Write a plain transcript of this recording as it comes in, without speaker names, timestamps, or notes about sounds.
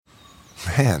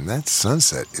Man, that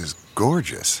sunset is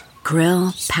gorgeous.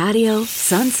 Grill, patio,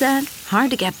 sunset.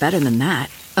 Hard to get better than that.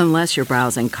 Unless you're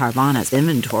browsing Carvana's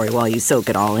inventory while you soak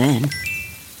it all in.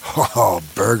 Oh,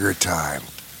 burger time.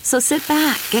 So sit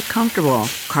back, get comfortable.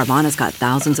 Carvana's got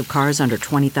thousands of cars under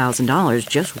 $20,000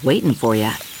 just waiting for you.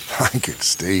 I could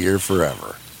stay here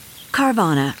forever.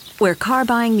 Carvana, where car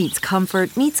buying meets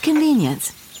comfort meets convenience.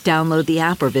 Download the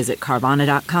app or visit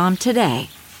Carvana.com today.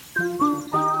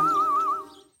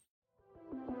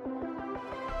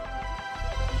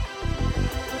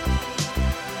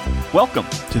 Welcome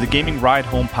to the Gaming Ride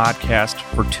Home podcast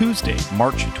for Tuesday,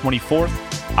 March 24th.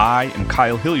 I am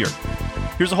Kyle Hilliard.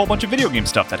 Here's a whole bunch of video game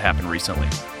stuff that happened recently.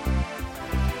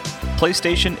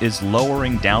 PlayStation is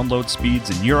lowering download speeds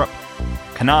in Europe.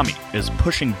 Konami is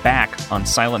pushing back on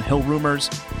Silent Hill rumors.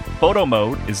 Photo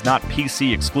mode is not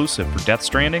PC exclusive for Death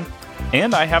Stranding.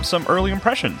 And I have some early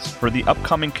impressions for the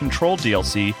upcoming Control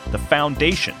DLC, The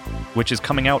Foundation, which is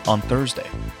coming out on Thursday.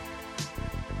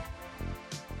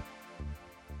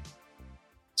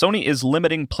 Sony is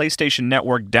limiting PlayStation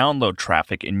Network download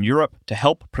traffic in Europe to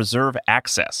help preserve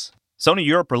access. Sony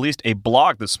Europe released a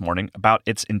blog this morning about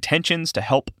its intentions to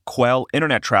help quell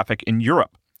internet traffic in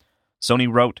Europe.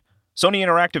 Sony wrote, Sony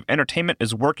Interactive Entertainment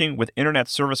is working with internet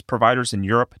service providers in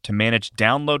Europe to manage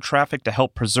download traffic to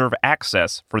help preserve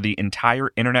access for the entire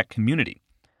internet community.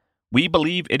 We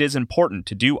believe it is important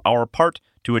to do our part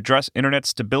to address internet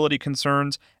stability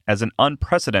concerns as an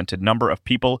unprecedented number of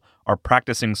people are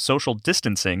practicing social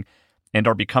distancing and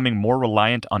are becoming more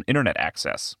reliant on internet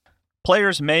access.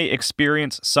 Players may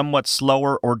experience somewhat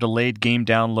slower or delayed game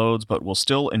downloads, but will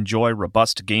still enjoy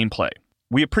robust gameplay.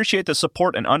 We appreciate the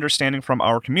support and understanding from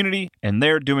our community, and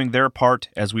they're doing their part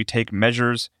as we take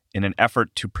measures in an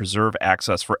effort to preserve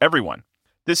access for everyone.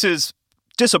 This is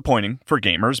disappointing for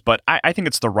gamers, but I think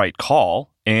it's the right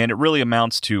call, and it really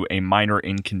amounts to a minor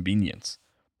inconvenience.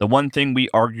 The one thing we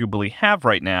arguably have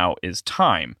right now is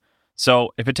time.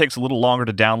 So if it takes a little longer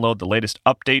to download the latest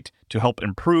update to help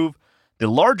improve the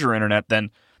larger internet,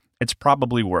 then it's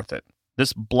probably worth it.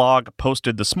 This blog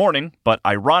posted this morning, but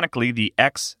ironically, the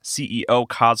ex-CEO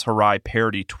Kaz Hirai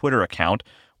parody Twitter account,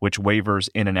 which wavers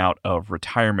in and out of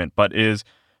retirement, but is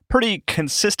pretty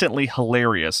consistently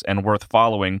hilarious and worth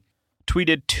following,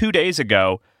 tweeted 2 days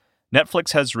ago,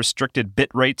 Netflix has restricted bit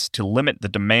rates to limit the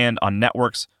demand on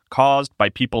networks caused by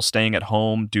people staying at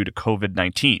home due to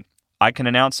COVID-19. I can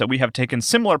announce that we have taken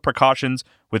similar precautions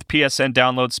with PSN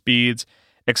download speeds,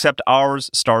 except ours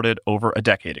started over a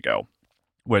decade ago,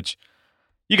 which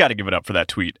you got to give it up for that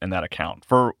tweet and that account.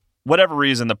 For whatever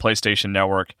reason, the PlayStation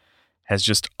Network has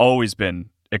just always been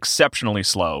exceptionally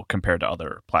slow compared to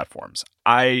other platforms.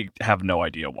 I have no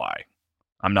idea why.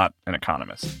 I'm not an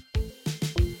economist.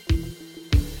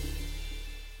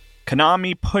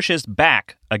 Konami pushes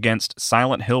back against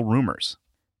Silent Hill rumors.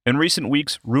 In recent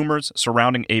weeks, rumors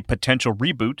surrounding a potential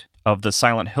reboot of the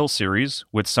Silent Hill series,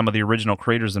 with some of the original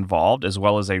creators involved, as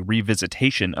well as a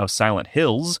revisitation of Silent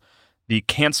Hills, the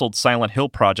canceled Silent Hill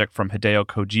project from Hideo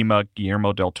Kojima,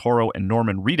 Guillermo del Toro, and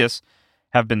Norman Reedus,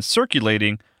 have been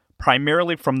circulating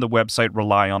primarily from the website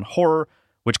Rely on Horror,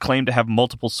 which claimed to have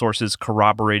multiple sources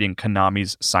corroborating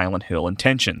Konami's Silent Hill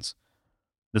intentions.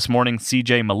 This morning,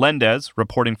 CJ Melendez,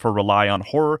 reporting for Rely on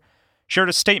Horror, shared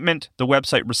a statement the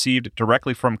website received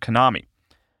directly from Konami.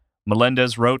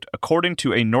 Melendez wrote, according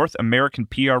to a North American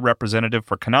PR representative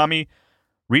for Konami,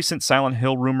 recent Silent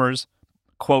Hill rumors,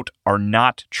 quote, are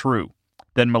not true.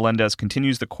 Then Melendez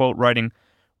continues the quote, writing,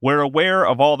 we're aware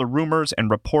of all the rumors and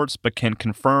reports, but can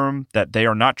confirm that they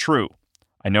are not true.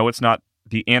 I know it's not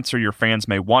the answer your fans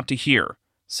may want to hear,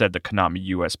 said the Konami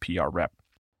US PR rep.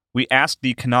 We asked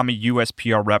the Konami US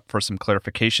PR rep for some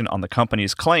clarification on the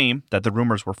company's claim that the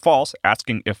rumors were false,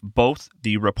 asking if both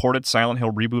the reported Silent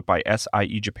Hill reboot by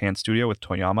SIE Japan Studio with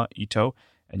Toyama, Ito,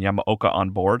 and Yamaoka on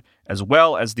board, as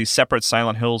well as the separate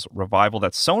Silent Hills revival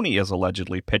that Sony is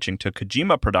allegedly pitching to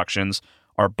Kojima Productions,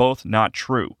 are both not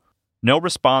true. No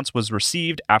response was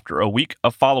received after a week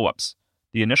of follow-ups.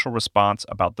 The initial response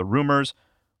about the rumors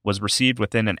was received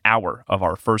within an hour of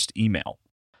our first email.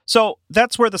 So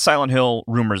that's where the Silent Hill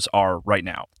rumors are right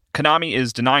now. Konami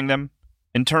is denying them.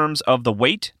 In terms of the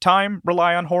wait time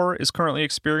Rely on Horror is currently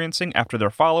experiencing after their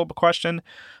follow-up question,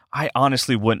 I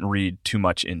honestly wouldn't read too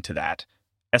much into that.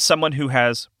 As someone who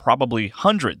has probably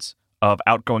hundreds of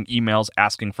outgoing emails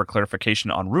asking for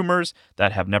clarification on rumors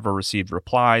that have never received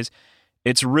replies,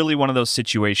 it's really one of those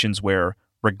situations where,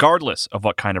 regardless of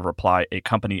what kind of reply a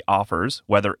company offers,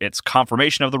 whether it's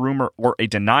confirmation of the rumor or a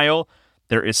denial,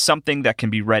 there is something that can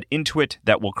be read into it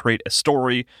that will create a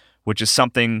story, which is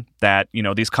something that,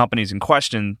 these companies in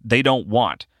question, they don't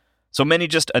want. So many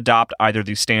just adopt either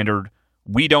the standard,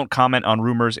 "We don't comment on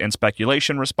rumors and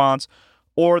speculation" response,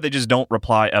 or they just don't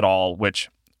reply at all, which,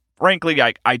 frankly,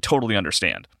 I totally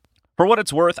understand. For what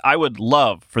it's worth, I would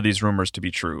love for these rumors to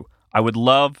be true. I would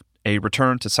love a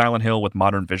return to Silent Hill with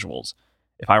modern visuals.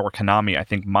 If I were Konami, I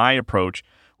think my approach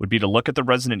would be to look at the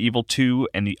Resident Evil 2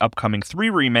 and the upcoming 3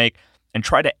 remake and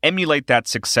try to emulate that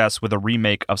success with a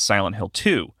remake of Silent Hill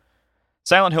 2.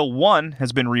 Silent Hill 1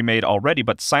 has been remade already,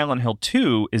 but Silent Hill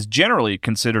 2 is generally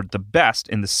considered the best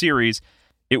in the series.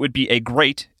 It would be a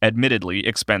great, admittedly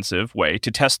expensive way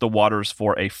to test the waters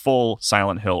for a full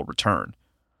Silent Hill return.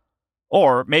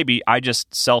 Or maybe I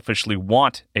just selfishly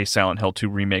want a Silent Hill 2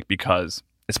 remake because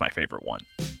it's my favorite one.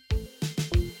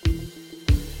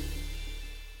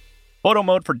 Photo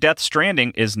mode for Death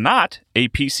Stranding is not a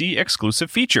PC-exclusive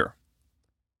feature.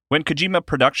 When Kojima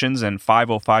Productions and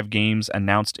 505 Games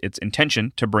announced its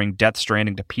intention to bring Death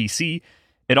Stranding to PC,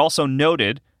 it also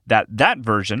noted that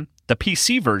version, the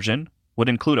PC version, would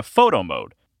include a photo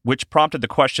mode, which prompted the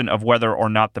question of whether or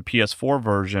not the PS4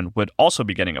 version would also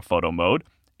be getting a photo mode,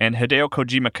 and Hideo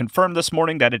Kojima confirmed this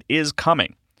morning that it is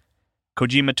coming.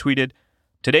 Kojima tweeted,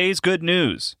 "Today's good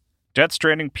news. Death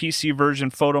Stranding PC version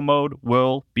photo mode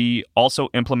will be also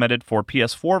implemented for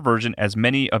PS4 version as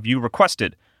many of you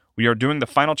requested. We are doing the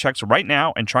final checks right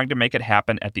now and trying to make it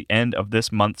happen at the end of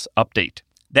this month's update."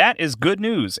 That is good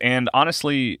news, and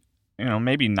honestly,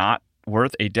 maybe not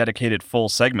worth a dedicated full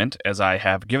segment as I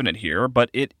have given it here, but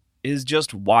it is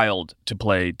just wild to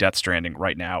play Death Stranding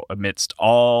right now amidst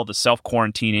all the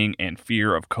self-quarantining and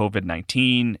fear of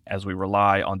COVID-19 as we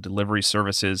rely on delivery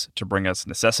services to bring us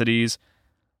necessities.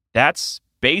 That's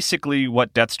basically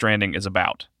what Death Stranding is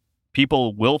about.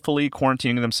 People willfully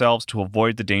quarantining themselves to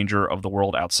avoid the danger of the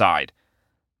world outside.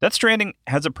 Death Stranding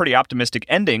has a pretty optimistic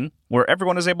ending where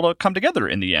everyone is able to come together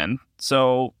in the end,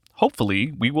 so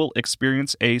hopefully we will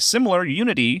experience a similar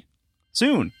unity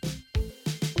soon.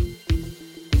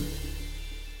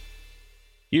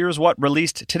 Here's what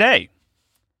released today.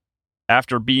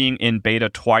 After being in beta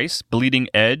twice, Bleeding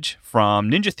Edge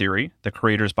from Ninja Theory, the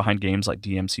creators behind games like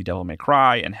DMC Devil May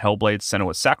Cry and Hellblade: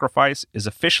 Senua's Sacrifice, is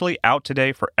officially out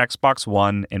today for Xbox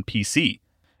One and PC.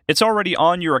 It's already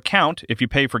on your account if you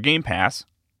pay for Game Pass.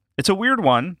 It's a weird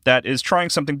one that is trying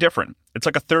something different. It's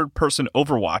like a third-person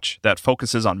Overwatch that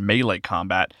focuses on melee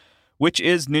combat, which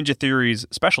is Ninja Theory's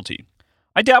specialty.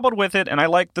 I dabbled with it and I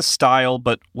like the style,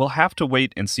 but we'll have to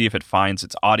wait and see if it finds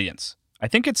its audience. I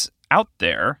think it's out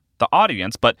there, the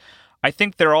audience, but I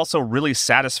think they're also really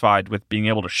satisfied with being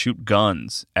able to shoot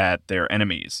guns at their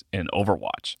enemies in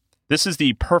Overwatch. This is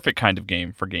the perfect kind of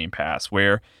game for Game Pass,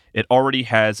 where it already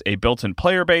has a built-in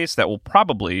player base that will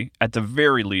probably, at the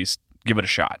very least, give it a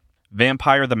shot.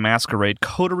 Vampire the Masquerade: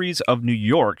 Coteries of New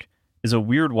York is a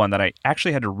weird one that I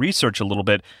actually had to research a little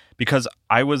bit because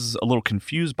I was a little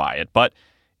confused by it. But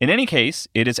in any case,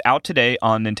 it is out today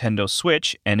on Nintendo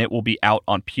Switch, and it will be out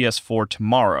on PS4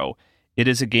 tomorrow. It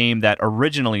is a game that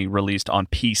originally released on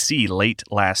PC late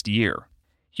last year.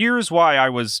 Here's why I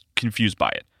was confused by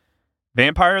it.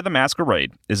 Vampire the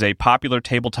Masquerade is a popular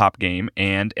tabletop game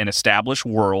and an established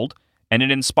world, and it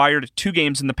inspired 2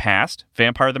 games in the past,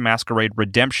 Vampire the Masquerade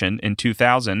Redemption in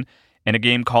 2000, and a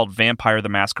game called Vampire the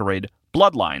Masquerade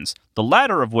Bloodlines, the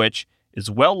latter of which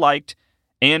is well-liked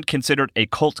and considered a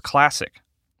cult classic.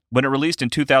 When it released in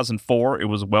 2004, it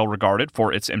was well-regarded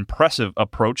for its impressive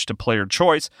approach to player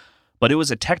choice, but it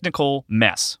was a technical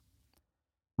mess.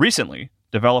 Recently,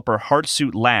 developer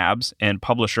Hardsuit Labs and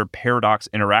publisher Paradox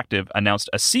Interactive announced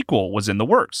a sequel was in the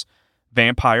works,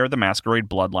 Vampire the Masquerade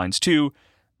Bloodlines 2,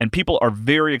 and people are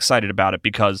very excited about it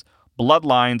because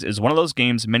Bloodlines is one of those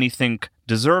games many think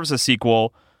deserves a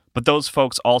sequel, but those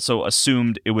folks also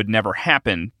assumed it would never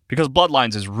happen because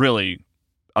Bloodlines is really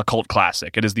a cult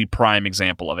classic. It is the prime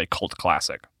example of a cult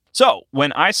classic. So,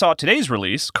 when I saw today's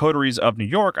release, Coteries of New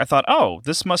York, I thought, oh,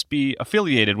 this must be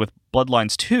affiliated with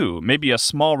Bloodlines 2, maybe a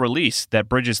small release that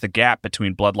bridges the gap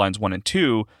between Bloodlines 1 and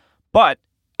 2, but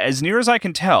as near as I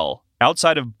can tell,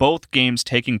 outside of both games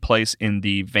taking place in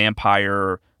the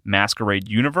Vampire Masquerade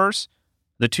universe,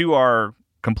 the two are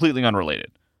completely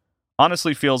unrelated.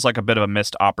 Honestly feels like a bit of a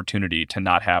missed opportunity to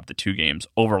not have the 2 games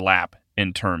overlap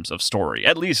in terms of story,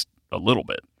 at least a little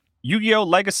bit. Yu-Gi-Oh!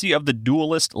 Legacy of the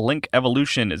Duelist Link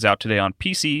Evolution is out today on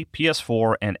PC,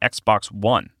 PS4, and Xbox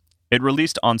One. It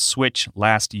released on Switch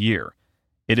last year.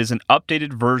 It is an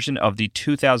updated version of the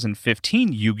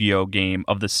 2015 Yu-Gi-Oh! Game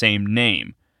of the same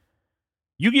name.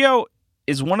 Yu-Gi-Oh!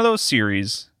 Is one of those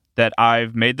series that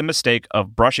I've made the mistake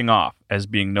of brushing off as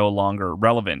being no longer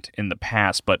relevant in the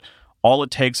past, but all it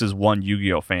takes is one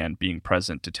Yu-Gi-Oh! Fan being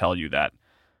present to tell you that.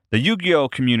 The Yu-Gi-Oh!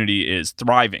 Community is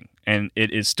thriving, and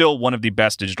it is still one of the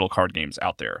best digital card games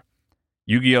out there.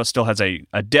 Yu-Gi-Oh! Still has a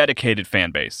dedicated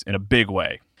fan base in a big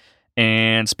way.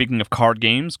 And speaking of card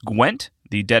games, Gwent,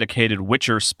 the dedicated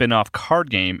Witcher spin-off card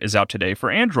game, is out today for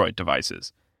Android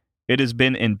devices. It has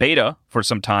been in beta for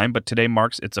some time, but today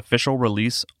marks its official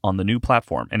release on the new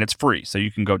platform, and it's free, so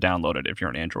you can go download it if you're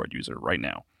an Android user right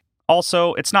now.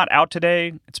 Also, it's not out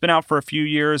today. It's been out for a few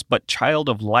years, but Child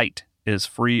of Light is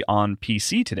free on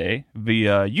PC today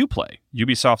via Uplay,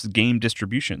 Ubisoft's game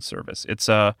distribution service. It's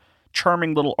a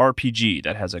charming little RPG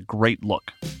that has a great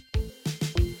look.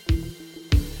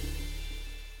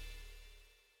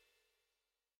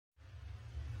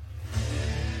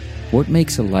 What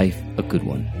makes a life a good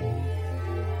one?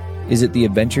 Is it the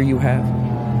adventure you have?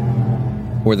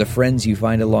 Or the friends you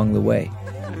find along the way?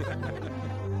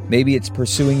 Maybe it's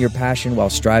pursuing your passion while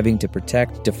striving to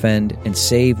protect, defend, and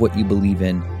save what you believe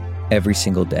in every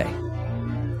single day.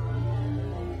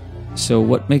 So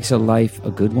what makes a life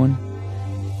a good one?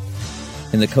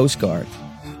 In the Coast Guard,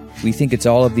 we think it's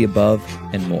all of the above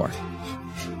and more.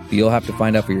 But you'll have to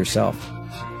find out for yourself.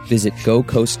 Visit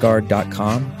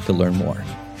gocoastguard.com to learn more.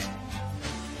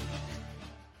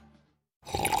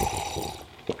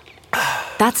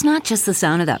 That's not just the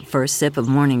sound of that first sip of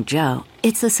Morning Joe.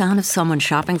 It's the sound of someone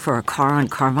shopping for a car on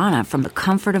Carvana from the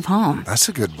comfort of home. That's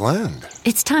a good blend.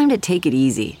 It's time to take it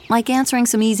easy, like answering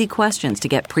some easy questions to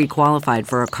get pre-qualified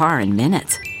for a car in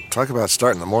minutes. Talk about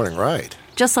starting the morning right.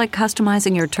 Just like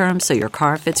customizing your terms so your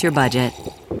car fits your budget.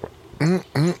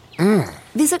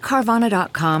 Visit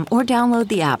Carvana.com or download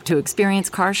the app to experience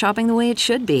car shopping the way it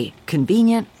should be.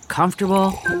 Convenient,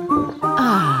 comfortable.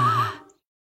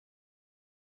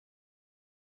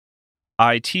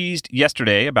 I teased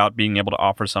yesterday about being able to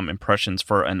offer some impressions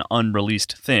for an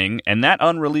unreleased thing, and that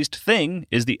unreleased thing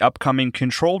is the upcoming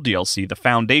Control DLC, The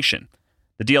Foundation.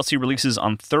 The DLC releases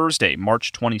on Thursday,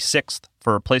 March 26th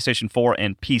for PlayStation 4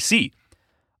 and PC.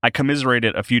 I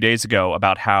commiserated a few days ago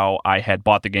about how I had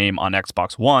bought the game on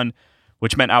Xbox One,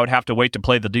 which meant I would have to wait to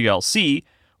play the DLC,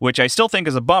 which I still think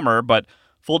is a bummer, but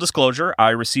full disclosure, I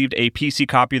received a PC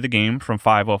copy of the game from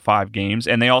 505 Games,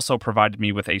 and they also provided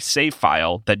me with a save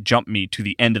file that jumped me to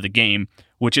the end of the game,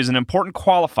 which is an important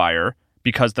qualifier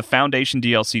because the Foundation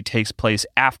DLC takes place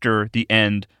after the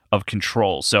end of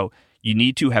Control. So you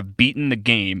need to have beaten the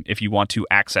game if you want to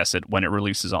access it when it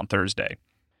releases on Thursday.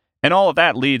 And all of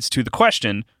that leads to the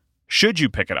question, should you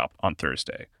pick it up on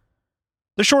Thursday?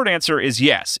 The short answer is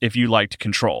yes, if you liked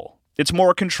Control. It's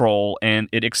more Control, and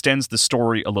it extends the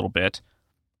story a little bit.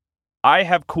 I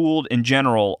have cooled in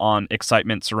general on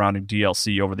excitement surrounding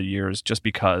DLC over the years just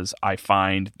because I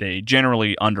find they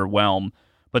generally underwhelm,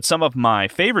 but some of my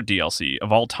favorite DLC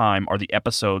of all time are the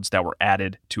episodes that were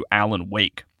added to Alan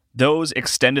Wake. Those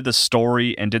extended the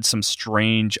story and did some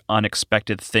strange,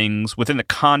 unexpected things within the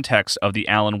context of the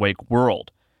Alan Wake world.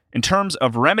 In terms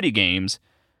of Remedy games,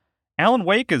 Alan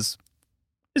Wake is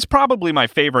probably my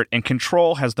favorite, and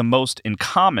Control has the most in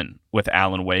common with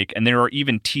Alan Wake, and there are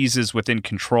even teases within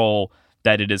Control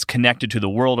that it is connected to the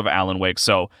world of Alan Wake,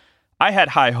 so I had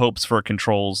high hopes for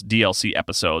Control's DLC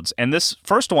episodes, and this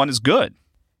first one is good.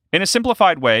 In a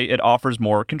simplified way, it offers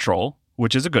more Control,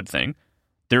 which is a good thing.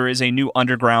 There is a new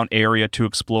underground area to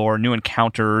explore, new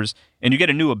encounters, and you get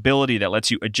a new ability that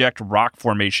lets you eject rock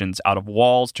formations out of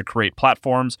walls to create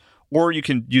platforms, or you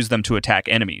can use them to attack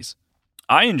enemies.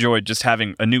 I enjoyed just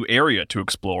having a new area to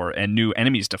explore and new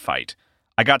enemies to fight.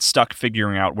 I got stuck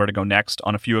figuring out where to go next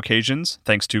on a few occasions,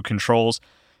 thanks to Control's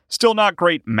still not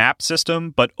great map system,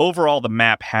 but overall the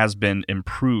map has been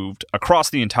improved across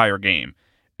the entire game.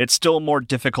 It's still more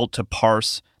difficult to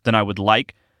parse than I would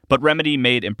like, but Remedy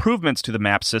made improvements to the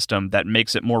map system that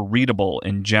makes it more readable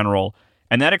in general,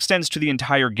 and that extends to the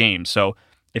entire game. So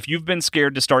if you've been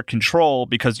scared to start Control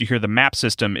because you hear the map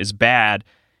system is bad,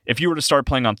 if you were to start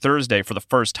playing on Thursday for the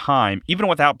first time, even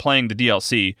without playing the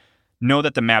DLC, know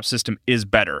that the map system is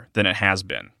better than it has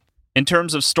been. In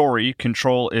terms of story,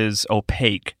 Control is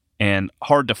opaque and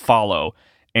hard to follow,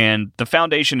 and the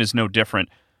Foundation is no different,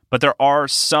 but there are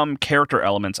some character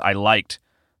elements I liked.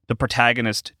 The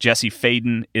protagonist, Jessie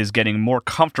Faden, is getting more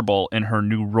comfortable in her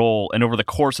new role, and over the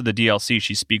course of the DLC,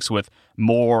 she speaks with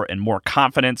more and more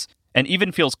confidence, and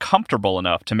even feels comfortable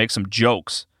enough to make some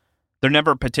jokes. They're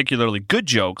never particularly good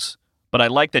jokes, but I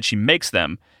like that she makes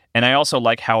them, and I also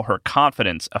like how her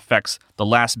confidence affects the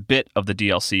last bit of the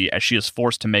DLC as she is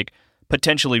forced to make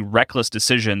potentially reckless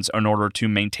decisions in order to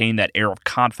maintain that air of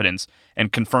confidence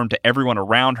and confirm to everyone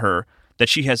around her that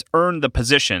she has earned the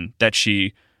position that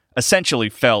she essentially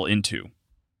fell into.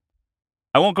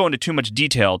 I won't go into too much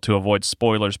detail to avoid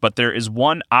spoilers, but there is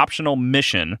one optional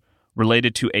mission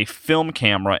related to a film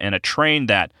camera and a train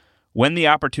that, when the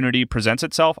opportunity presents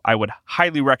itself, I would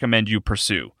highly recommend you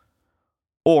pursue.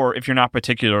 Or if you're not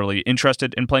particularly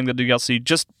interested in playing the DLC,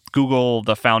 just Google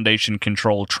the Foundation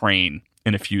Control train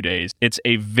in a few days. It's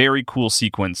a very cool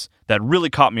sequence that really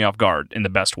caught me off guard in the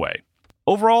best way.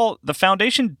 Overall, the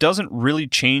Foundation doesn't really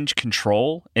change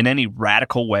Control in any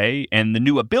radical way, and the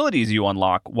new abilities you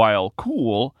unlock, while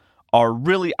cool, are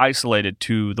really isolated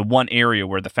to the one area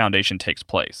where the Foundation takes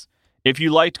place. If you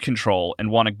liked Control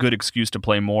and want a good excuse to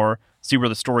play more, see where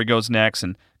the story goes next,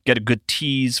 and get a good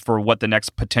tease for what the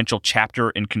next potential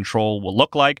chapter in Control will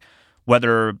look like,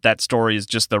 whether that story is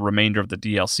just the remainder of the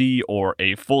DLC or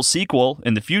a full sequel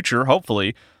in the future,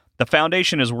 hopefully, the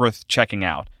Foundation is worth checking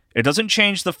out. It doesn't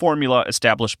change the formula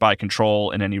established by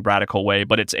Control in any radical way,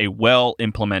 but it's a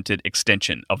well-implemented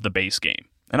extension of the base game,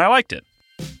 and I liked it.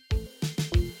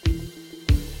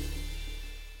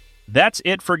 That's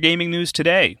it for gaming news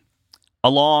today.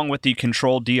 Along with the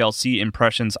Control DLC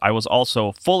impressions, I was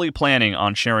also fully planning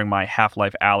on sharing my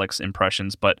Half-Life Alyx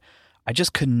impressions, but I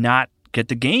just could not get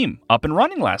the game up and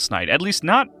running last night, at least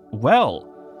not well.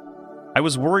 I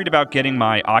was worried about getting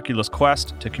my Oculus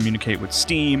Quest to communicate with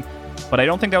Steam, but I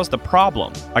don't think that was the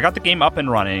problem. I got the game up and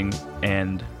running,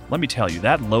 and let me tell you,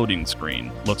 that loading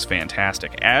screen looks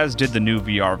fantastic, as did the new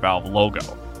VR Valve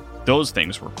logo. Those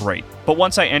things were great. But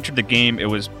once I entered the game, it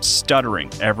was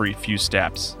stuttering every few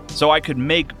steps. So I could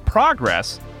make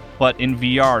progress, but in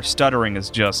VR, stuttering is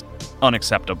just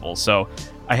unacceptable. So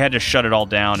I had to shut it all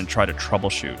down and try to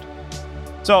troubleshoot.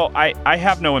 So I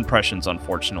have no impressions,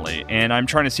 unfortunately, and I'm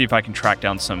trying to see if I can track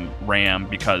down some RAM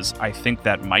because I think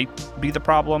that might be the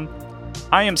problem.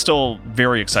 I am still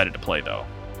very excited to play, though.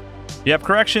 If you have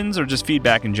corrections or just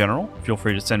feedback in general, feel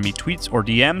free to send me tweets or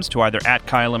DMs to either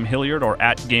 @KyleMHilliard or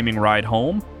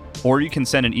 @GamingRideHome, or you can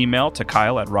send an email to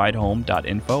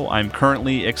kyle@ridehome.info. I'm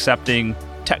currently accepting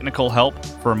technical help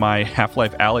for my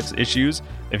Half-Life Alyx issues.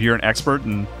 If you're an expert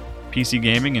in PC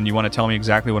gaming and you want to tell me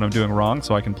exactly what I'm doing wrong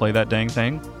so I can play that dang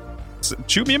thing,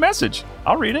 shoot me a message.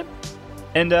 I'll read it.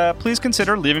 And please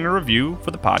consider leaving a review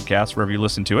for the podcast wherever you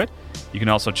listen to it. You can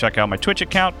also check out my Twitch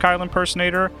account, Kyle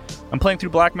Impersonator. I'm playing through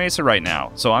Black Mesa right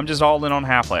now, so I'm just all in on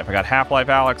Half-Life. I got Half-Life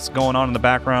Alyx going on in the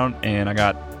background, and I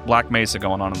got Black Mesa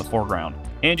going on in the foreground.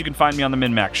 And you can find me on the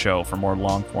MinMax Show for more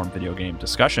long-form video game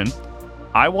discussion.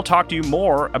 I will talk to you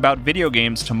more about video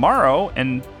games tomorrow,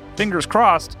 and fingers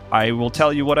crossed, I will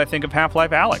tell you what I think of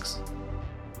Half-Life Alyx.